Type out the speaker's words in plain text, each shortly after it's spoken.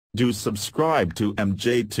Do subscribe to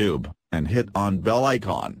MJTube and hit on bell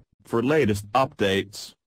icon for latest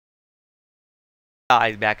updates.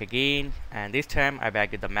 Guys, back again, and this time I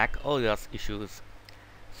back with the Mac OS issues.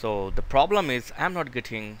 So the problem is I'm not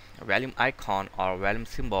getting a volume icon or volume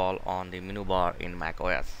symbol on the menu bar in Mac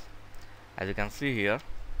OS. As you can see here,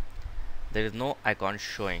 there is no icon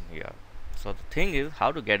showing here. So the thing is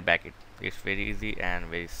how to get back it. It's very easy and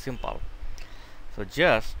very simple. So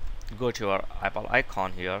just go to your Apple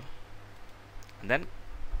icon here and then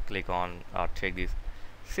click on or take this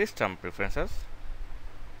system preferences.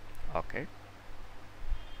 Okay,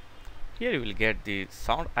 here you will get the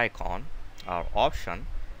sound icon or option.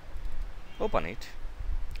 Open it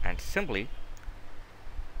and simply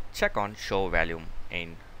check on show volume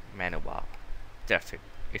in menu bar. That's it.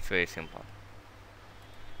 It's very simple.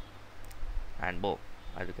 And boom,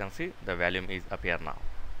 as you can see, the volume is appear now.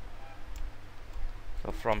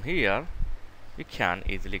 So from here you can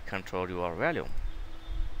easily control your volume.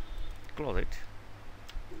 Close it.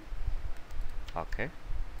 Okay,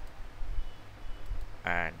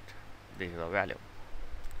 and this is the volume.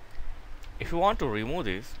 If you want to remove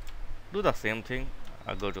this, do the same thing.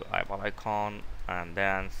 Go to Apple icon and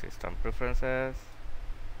then system preferences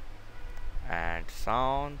and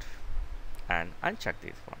sound and uncheck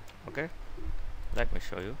this one. Okay, let me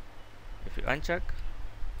show you. If you uncheck,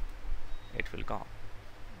 it will gone.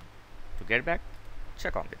 To get back,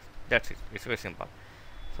 check on this. That's it. It's very simple.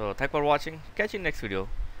 So thanks for watching. Catch you in next video.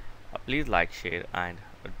 Please like, share, and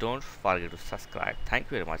don't forget to subscribe. Thank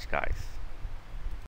you very much, guys.